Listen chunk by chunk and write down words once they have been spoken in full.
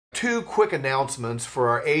two quick announcements for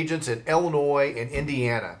our agents in Illinois and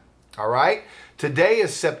Indiana. All right? Today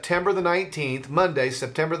is September the 19th, Monday,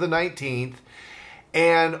 September the 19th.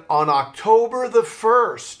 And on October the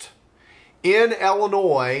 1st, in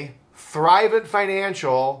Illinois, Thrivent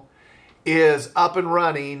Financial is up and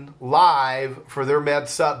running live for their Med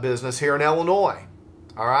Sup business here in Illinois.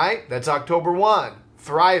 All right? That's October 1,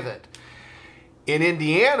 Thrivent. In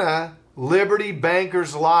Indiana, Liberty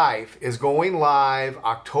Bankers Life is going live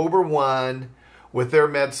October 1 with their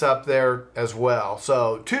Med Sup there as well.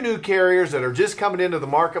 So two new carriers that are just coming into the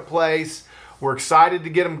marketplace. We're excited to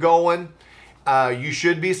get them going. You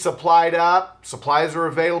should be supplied up. Supplies are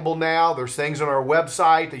available now. There's things on our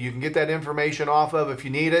website that you can get that information off of if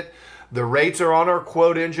you need it. The rates are on our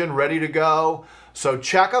quote engine, ready to go. So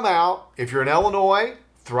check them out. If you're in Illinois,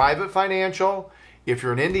 Thrivent Financial. If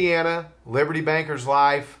you're in Indiana, Liberty Bankers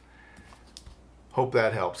Life. Hope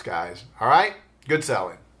that helps, guys. All right? Good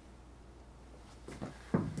selling.